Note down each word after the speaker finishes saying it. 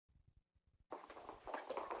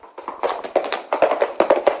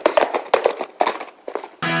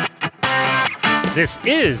This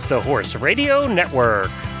is the Horse Radio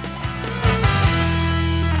Network.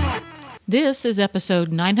 This is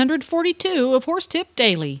episode 942 of Horse Tip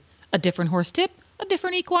Daily. A different horse tip, a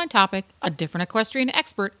different equine topic, a different equestrian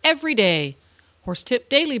expert every day. Horse Tip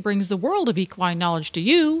Daily brings the world of equine knowledge to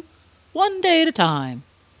you, one day at a time.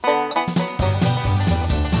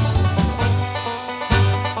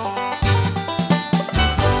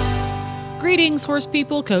 Greetings, horse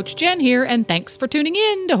people. Coach Jen here, and thanks for tuning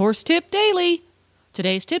in to Horse Tip Daily.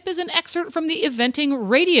 Today's tip is an excerpt from the eventing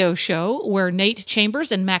radio show where Nate Chambers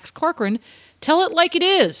and Max Corcoran tell it like it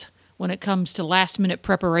is when it comes to last-minute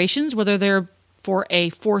preparations, whether they're for a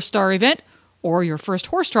 4-star event or your first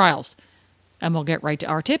horse trials. And we'll get right to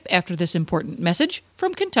our tip after this important message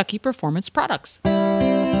from Kentucky Performance Products.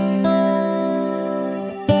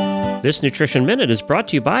 This Nutrition Minute is brought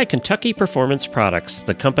to you by Kentucky Performance Products,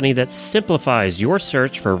 the company that simplifies your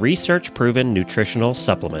search for research-proven nutritional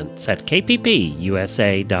supplements at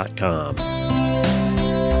kppusa.com.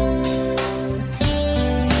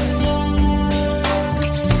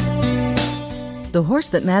 The horse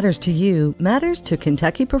that matters to you matters to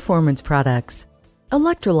Kentucky Performance Products.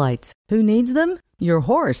 Electrolytes. Who needs them? Your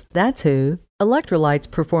horse, that's who. Electrolytes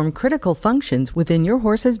perform critical functions within your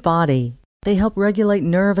horse's body. They help regulate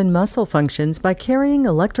nerve and muscle functions by carrying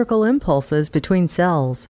electrical impulses between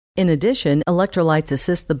cells. In addition, electrolytes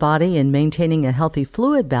assist the body in maintaining a healthy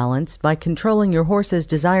fluid balance by controlling your horse's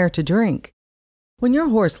desire to drink. When your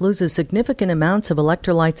horse loses significant amounts of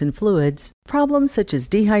electrolytes and fluids, problems such as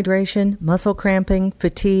dehydration, muscle cramping,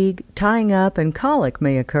 fatigue, tying up, and colic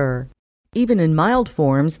may occur. Even in mild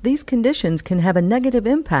forms, these conditions can have a negative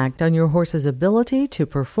impact on your horse's ability to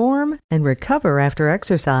perform and recover after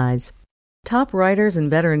exercise. Top riders and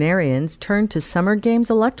veterinarians turn to Summer Games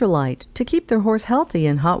Electrolyte to keep their horse healthy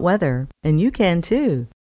in hot weather, and you can too.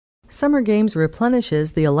 Summer Games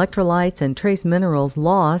replenishes the electrolytes and trace minerals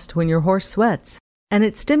lost when your horse sweats, and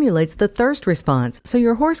it stimulates the thirst response so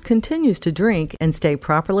your horse continues to drink and stay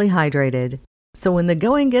properly hydrated. So when the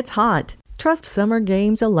going gets hot, trust Summer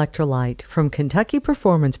Games Electrolyte from Kentucky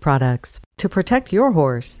Performance Products to protect your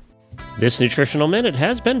horse. This Nutritional Minute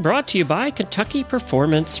has been brought to you by Kentucky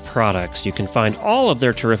Performance Products. You can find all of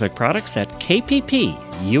their terrific products at kppusa.com.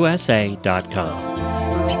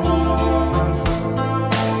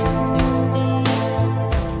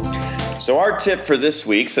 So our tip for this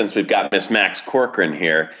week, since we've got Miss Max Corcoran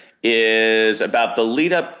here, is about the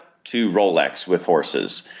lead up to Rolex with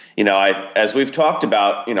horses. As we've talked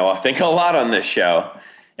about, I think a lot on this show,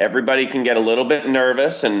 everybody can get a little bit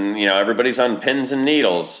nervous and, everybody's on pins and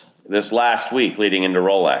needles this last week leading into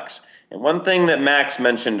Rolex. And one thing that Max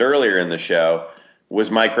mentioned earlier in the show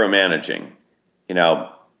was micromanaging.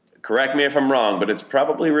 Correct me if I'm wrong, but it's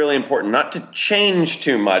probably really important not to change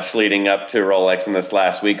too much leading up to Rolex in this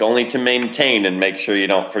last week, only to maintain and make sure you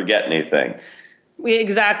don't forget anything.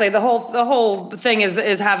 Exactly. The whole thing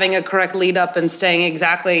is having a correct lead up and staying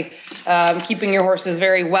exactly, keeping your horses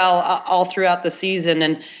very well all throughout the season.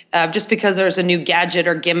 And just because there's a new gadget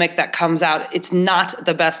or gimmick that comes out, it's not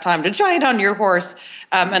the best time to try it on your horse.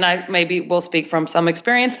 And I maybe will speak from some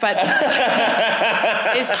experience, but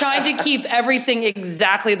is trying to keep everything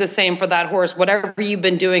exactly the same for that horse. Whatever you've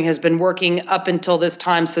been doing has been working up until this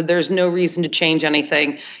time, so there's no reason to change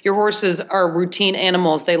anything. Your horses are routine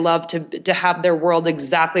animals. They love to have their world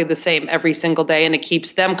exactly the same every single day, and it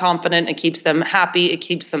keeps them confident, it keeps them happy, it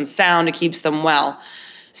keeps them sound, it keeps them well.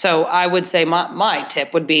 So I would say my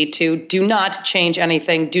tip would be to do not change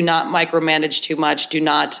anything, do not micromanage too much, do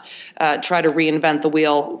not try to reinvent the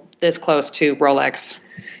wheel this close to Rolex.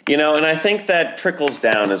 And I think that trickles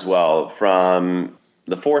down as well from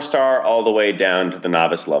the 4-star all the way down to the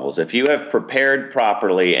novice levels. If you have prepared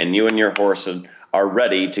properly and you and your horse are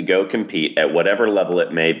ready to go compete at whatever level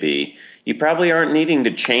it may be, you probably aren't needing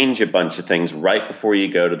to change a bunch of things right before you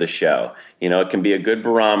go to the show. It can be a good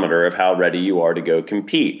barometer of how ready you are to go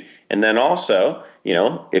compete. And then also,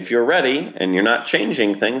 if you're ready and you're not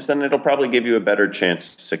changing things, then it'll probably give you a better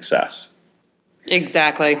chance of success.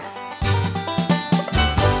 Exactly.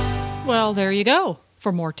 Well, there you go.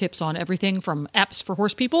 For more tips on everything from apps for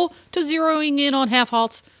horse people to zeroing in on half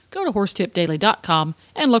halts, go to horsetipdaily.com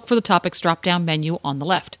and look for the topics drop-down menu on the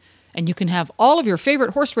left. And you can have all of your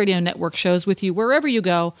favorite Horse Radio Network shows with you wherever you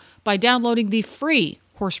go by downloading the free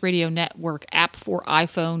Horse Radio Network app for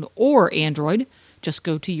iPhone or Android. Just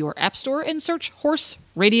go to your app store and search Horse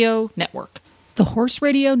Radio Network. The Horse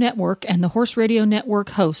Radio Network and the Horse Radio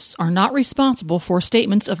Network hosts are not responsible for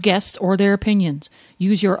statements of guests or their opinions.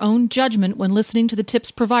 Use your own judgment when listening to the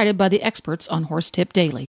tips provided by the experts on Horse Tip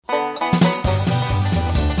Daily.